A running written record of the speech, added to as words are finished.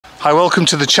Hi, welcome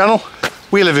to the channel.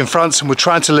 We live in France and we're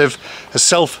trying to live as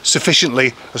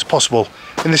self-sufficiently as possible.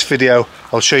 In this video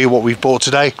I'll show you what we've bought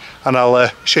today and I'll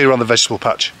show you around the vegetable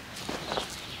patch.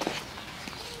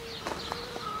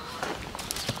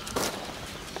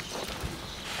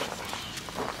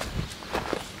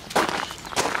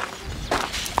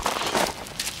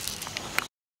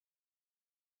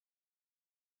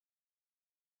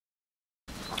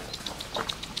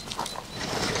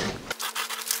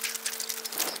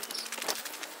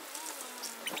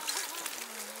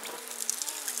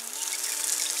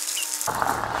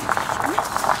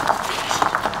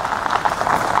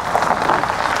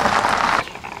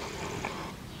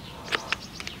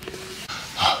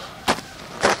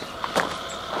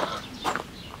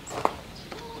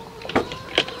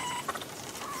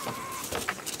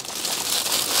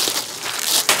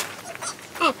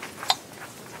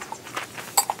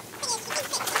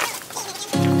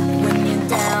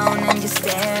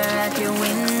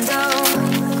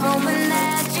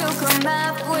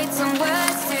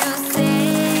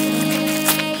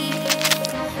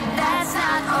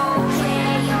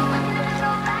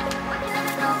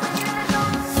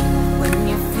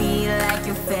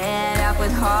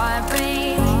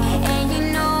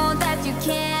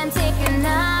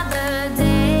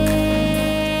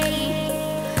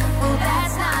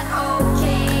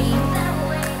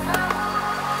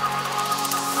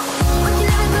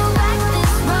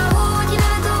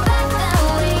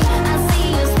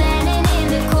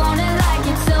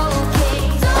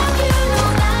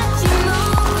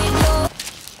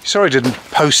 Sorry I didn't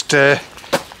post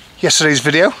yesterday's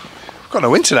video. I've got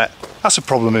no internet. That's a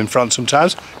problem in France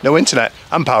sometimes. No internet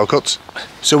and power cuts.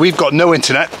 So we've got no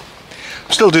internet.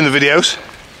 I'm still doing the videos.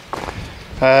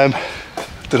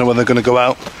 Don't know when they're going to go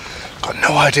out. Got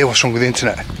no idea what's wrong with the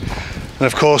internet. And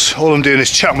of course all I'm doing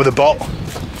is chatting with a bot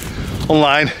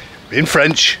online in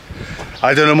French.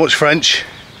 I don't know much French.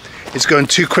 It's going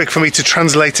too quick for me to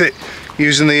translate it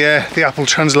using the Apple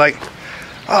Translate.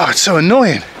 Oh, it's so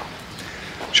annoying.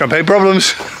 Champagne problems.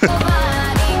 Is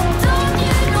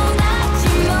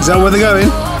that where they're going?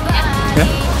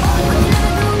 Yeah.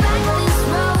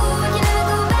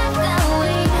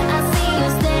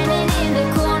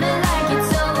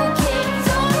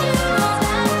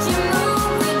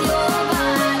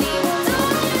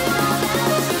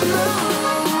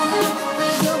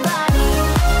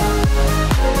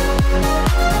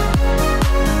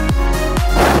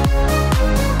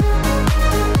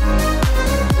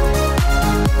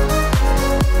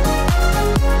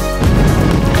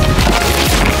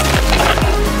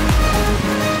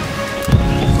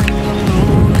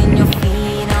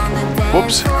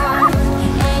 Whoops.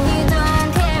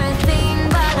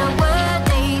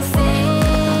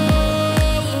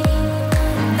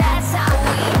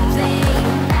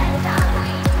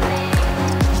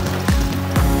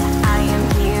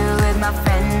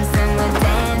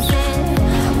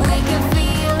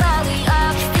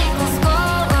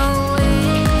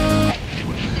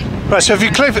 Right, so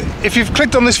if you've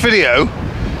clicked on this video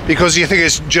because you think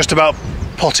it's just about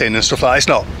potting and stuff like that, it's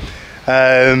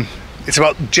not. It's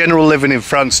about general living in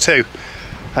France too.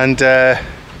 And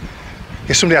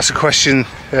somebody asked a question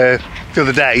the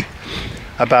other day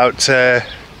about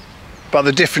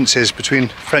the differences between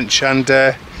French and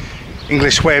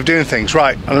English way of doing things.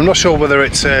 Right, and I'm not sure whether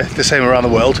it's the same around the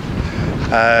world.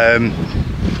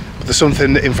 But there's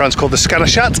something in France called the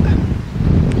scanachat,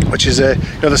 which is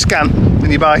the scan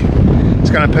when you buy,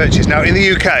 scan and purchase. Now in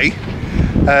the UK,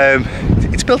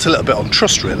 it's built a little bit on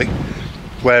trust really,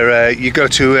 where you go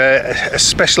to a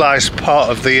specialised part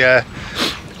of the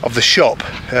shop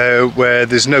where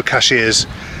there's no cashiers,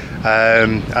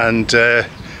 and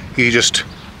you just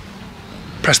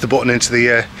press the button into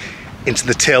the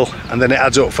till, and then it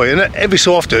adds up for you. And every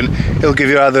so often, it'll give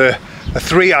you either a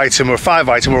 3-item or a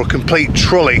 5-item or a complete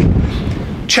trolley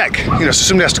check. So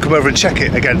somebody has to come over and check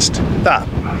it against that.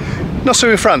 Not so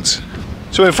in France.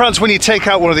 So in France, when you take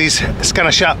out one of these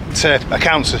scanachat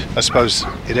accounts, I suppose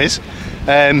it is.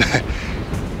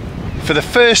 For the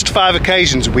first 5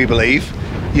 occasions, we believe,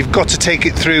 you've got to take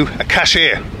it through a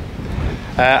cashier,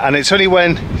 and it's only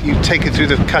when you take it through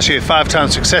the cashier 5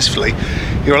 times successfully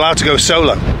you're allowed to go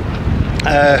solo,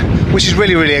 which is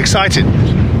really, really exciting.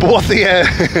 But what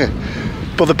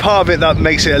but the part of it that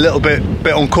makes it a little bit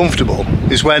uncomfortable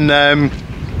is when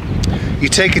you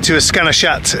take it to a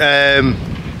scanachat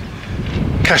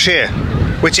cashier,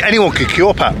 which anyone can queue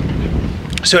up at.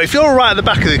 So if you're right at the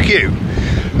back of the queue,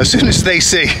 as soon as they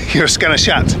see you're a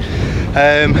scanachat,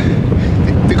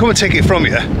 they come and take it from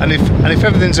you, and if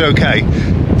everything's okay,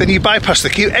 then you bypass the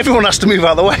queue. Everyone has to move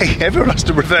out of the way. Everyone has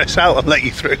to reverse out and let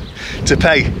you through to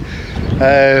pay.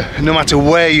 no matter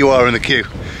where you are in the queue,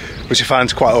 which I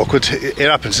find quite awkward. It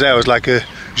happened today. I was like,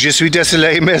 je suis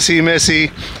désolé, merci,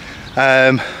 merci.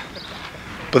 But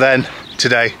then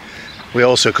today, we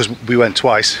also, because we went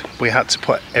twice, we had to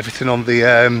put everything on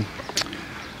the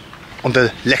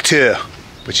lecteur,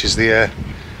 which is the I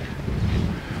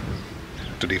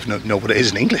don't even know what it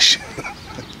is in English.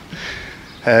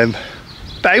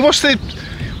 Bae, what's the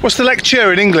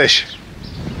lecture in English?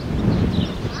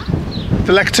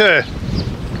 The lecteur.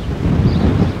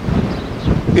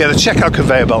 Yeah, the checkout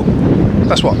conveyor belt.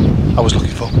 That's what I was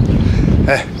looking for.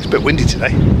 It's a bit windy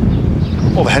today.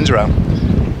 All the hens around,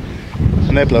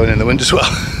 and they're blowing in the wind as well.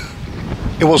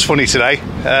 It was funny today.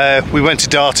 We went to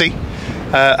Darty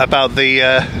about the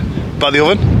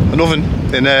oven. An oven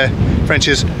in French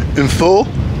is un four,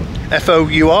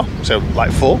 F-O-U-R, so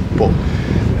like four, but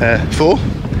four.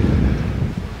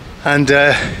 And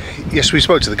yes, we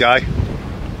spoke to the guy,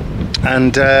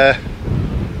 and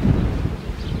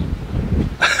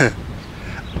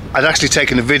I'd actually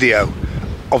taken a video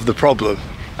of the problem,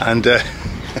 and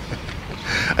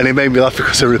and it made me laugh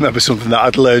because I remember something that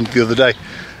I'd learned the other day.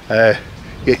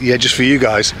 Yeah, just for you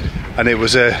guys. And it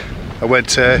was I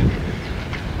went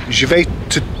je vais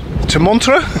te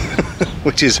montrer,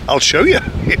 which is I'll show you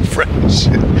in French.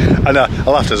 And I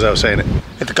laughed as I was saying it.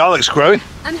 Hey, the garlic's growing.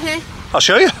 I'm here. I'll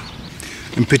show you.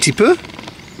 Un petit peu.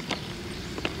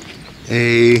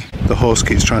 Hey, the horse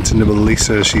keeps trying to nibble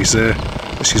Lisa as she's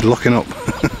locking up.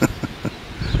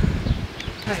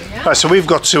 Right, so we've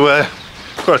got to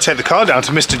take the car down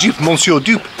to Mr. Dupe, Monsieur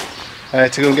Dupe,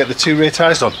 to go and get the 2 rear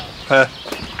tyres on.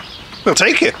 We'll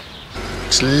take it.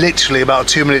 It's literally about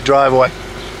a 2-minute drive away.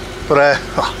 But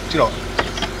do you know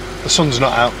what? The sun's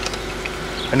not out.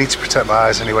 I need to protect my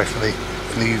eyes anyway from the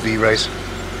UV rays.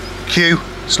 Cue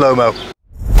slow-mo.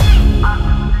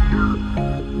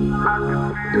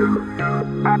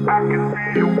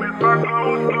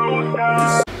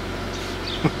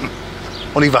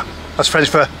 On y va. That's French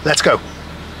for let's go.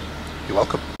 You're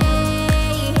welcome.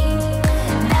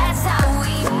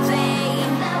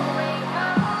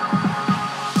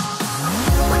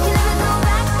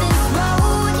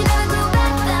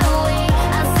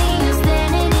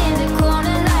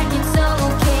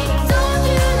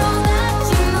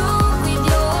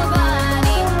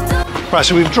 Right,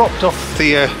 so we've dropped off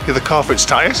the car for its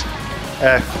tyres.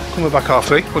 Coming back half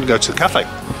 3, we're going to go to the cafe.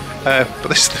 But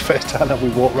this is the first time that we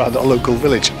walk around our local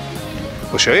village.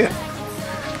 We'll show you.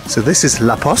 So this is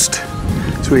La Poste.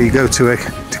 It's where you go to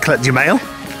collect your mail.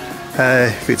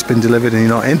 If it's been delivered and you're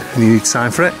not in and you need to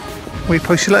sign for it, where you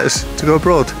post your letters to go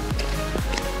abroad.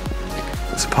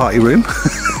 It's a party room.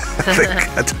 I think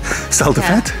at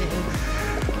Saldefed.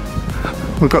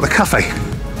 We've got the cafe.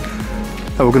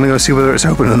 Oh, we're going to go see whether it's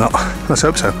open or not. Let's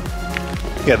hope so.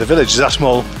 Yeah, the village is that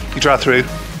small. You drive through,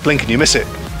 blink and you miss it.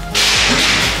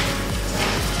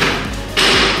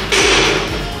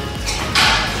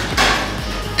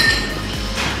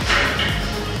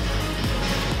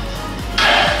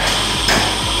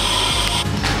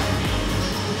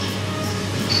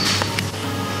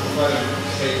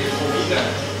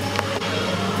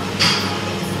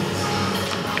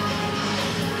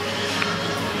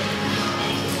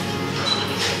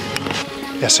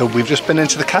 Yeah, so we've just been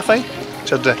into the cafe,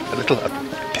 so had a little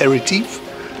aperitif.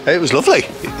 It was lovely.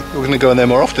 We're going to go in there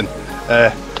more often.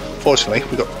 Fortunately,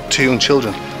 we've got 2 young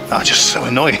children that are just so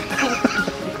annoying.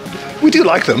 We do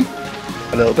like them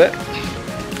a little bit.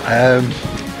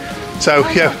 So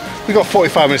yeah, we've got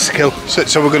 45 minutes to kill,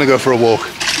 so we're going to go for a walk.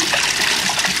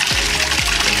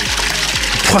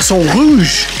 Poisson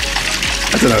rouge.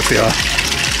 I don't know if they are.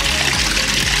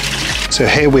 So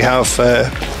here we have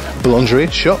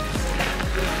boulangerie shop.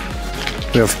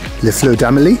 We have Les Fleurs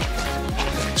d'Amélie.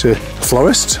 It's a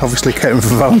florist, obviously catering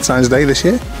for Valentine's Day this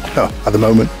year. Oh, at the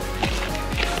moment.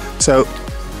 So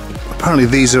apparently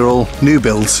these are all new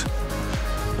builds.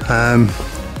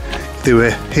 They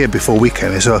were here before we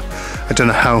came here, so I don't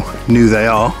know how new they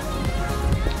are.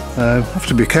 I have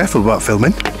to be careful about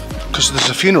filming because there's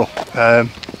a funeral. Yeah,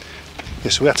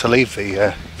 so we had to leave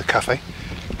the cafe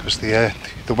because the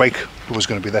wake was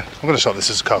going to be there. I'm going to stop this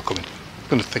as a car coming. I'm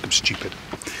going to think I'm stupid.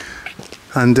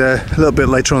 And a little bit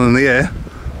later on in the year,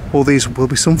 all these will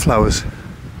be sunflowers.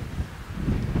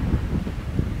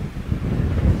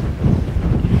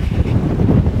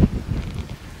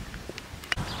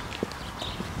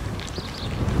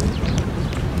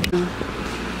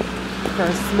 For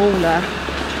a smaller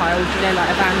child, you know, like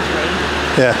Evangeline.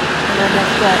 Yeah. And then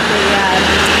they've got the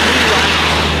new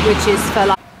one, which is for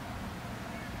like.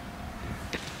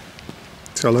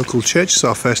 It's our local church. It's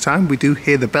our first time. We do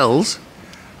hear the bells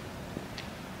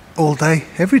all day,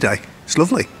 every day. It's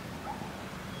lovely.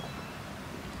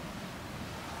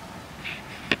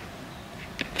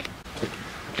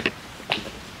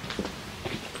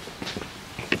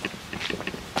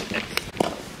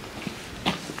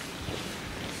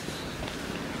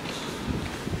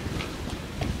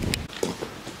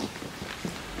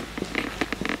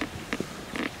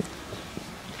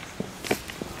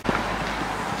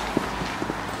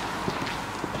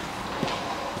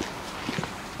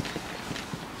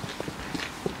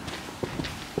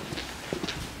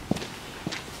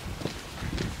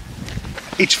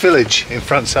 each village in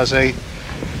France has a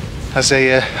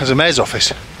mayor's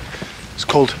office. It's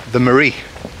called the mairie,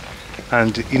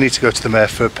 and you need to go to the mayor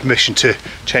for permission to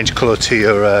change colour to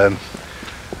your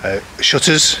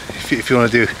shutters if you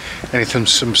want to do anything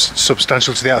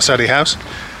substantial to the outside of your house,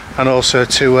 and also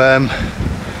to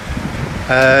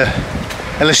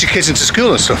unless your kids into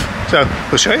school and stuff. So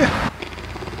we'll show you.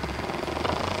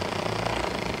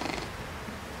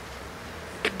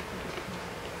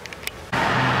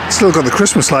 Still got the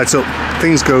Christmas lights up.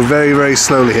 Things go very, very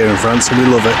slowly here in France, and we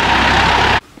love it.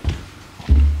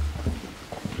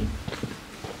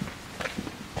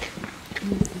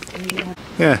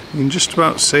 Yeah, you can just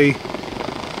about see. I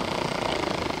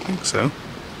think so.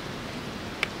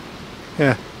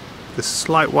 Yeah, this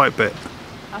slight white bit.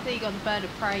 I think you got the bird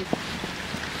of prey.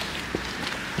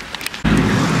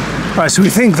 Right, so we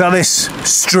think that this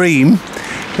stream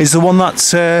is the one that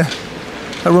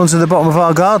runs at the bottom of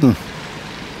our garden.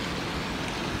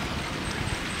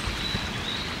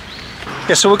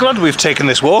 Yeah, so we're glad we've taken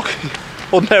this walk.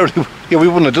 Ordinarily, yeah, we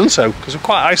wouldn't have done so because we're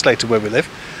quite isolated where we live.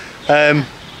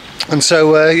 And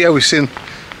so, yeah, we've seen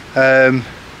the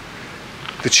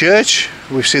church,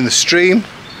 we've seen the stream,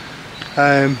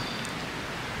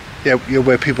 yeah,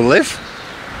 where people live.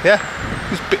 Yeah,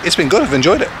 it's been good. I've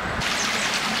enjoyed it.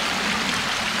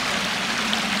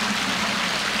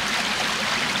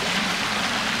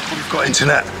 We've got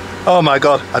internet. Oh my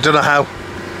god, I don't know how,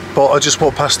 but I just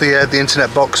walked past the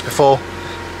internet box before,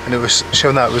 and it was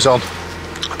showing that it was on.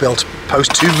 I'll be able to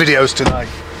post 2 videos tonight.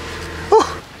 Whew.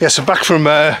 Yeah, so back from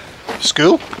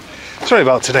school. Sorry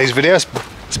about today's video. It's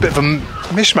a bit of a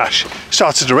mishmash. It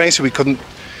started to rain, so we couldn't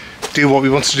do what we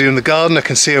wanted to do in the garden. I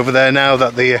can see over there now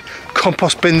that the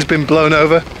compost bin's been blown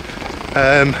over.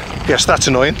 Yes, that's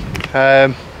annoying.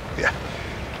 Yeah,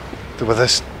 the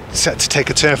weather's set to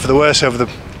take a turn for the worse over the,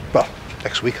 well,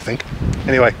 next week I think.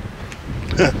 Anyway,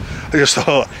 I just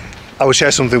thought I would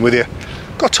share something with you.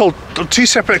 Got told on 2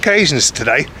 separate occasions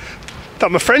today that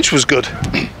my French was good.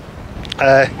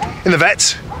 In the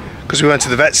vets, because we went to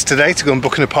the vets today to go and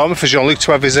book an apartment for Jean-Luc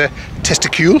to have his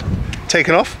testicule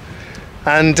taken off.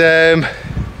 And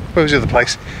where was the other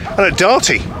place? And at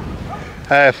Darty.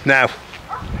 Now,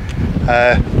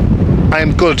 I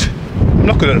am good. I'm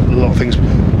not good at a lot of things.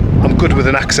 I'm good with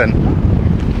an accent.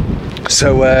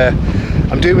 So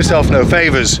I'm doing myself no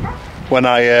favours when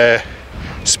I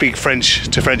speak French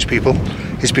to French people.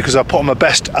 It's because I put on my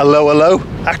best hello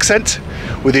accent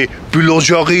with the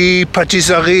boulangerie,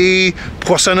 pâtisserie,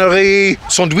 poissonnerie,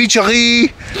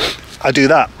 sandwicherie. I do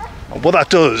that. And what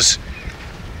that does,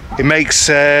 it makes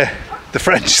the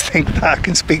French think that I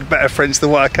can speak better French than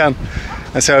what I can.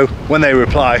 And so when they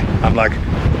reply, I'm like,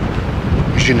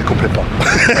 je ne comprends pas.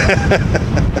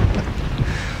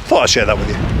 Thought I'd share that with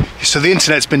you. So the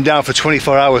internet's been down for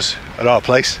 24 hours at our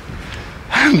place.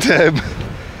 And do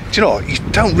you know what? You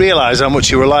don't realise how much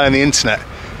you rely on the internet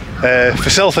for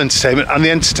self-entertainment and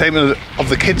the entertainment of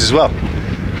the kids as well.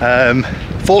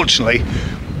 Fortunately,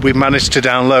 we managed to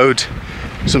download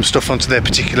some stuff onto their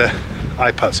particular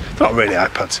iPads. They're not really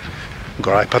iPads. I've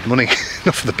got iPad money,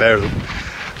 not for the pair of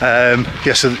them.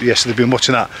 Yes, so they've been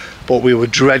watching that, but we were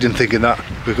dreading thinking that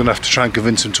we're going to have to try and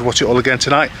convince them to watch it all again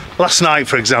tonight. Last night,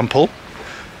 for example,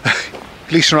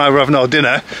 Lisa and I were having our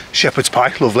dinner, shepherd's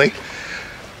pie, lovely,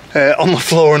 on the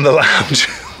floor in the lounge,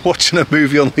 watching a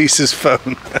movie on Lisa's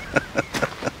phone.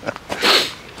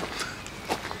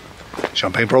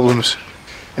 Champagne problems.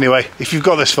 Anyway, if you've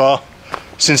got this far,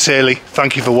 sincerely,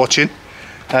 thank you for watching.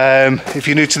 If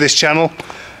you're new to this channel,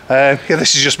 yeah,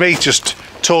 this is just me, just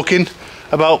talking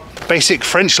about basic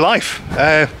French life.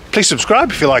 Please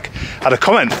subscribe if you like. Add a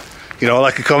comment. You know, I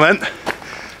like a comment.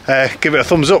 Give it a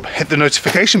thumbs up. Hit the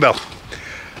notification bell.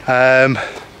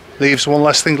 Leaves one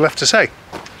less thing left to say.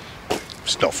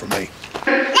 It's not from me.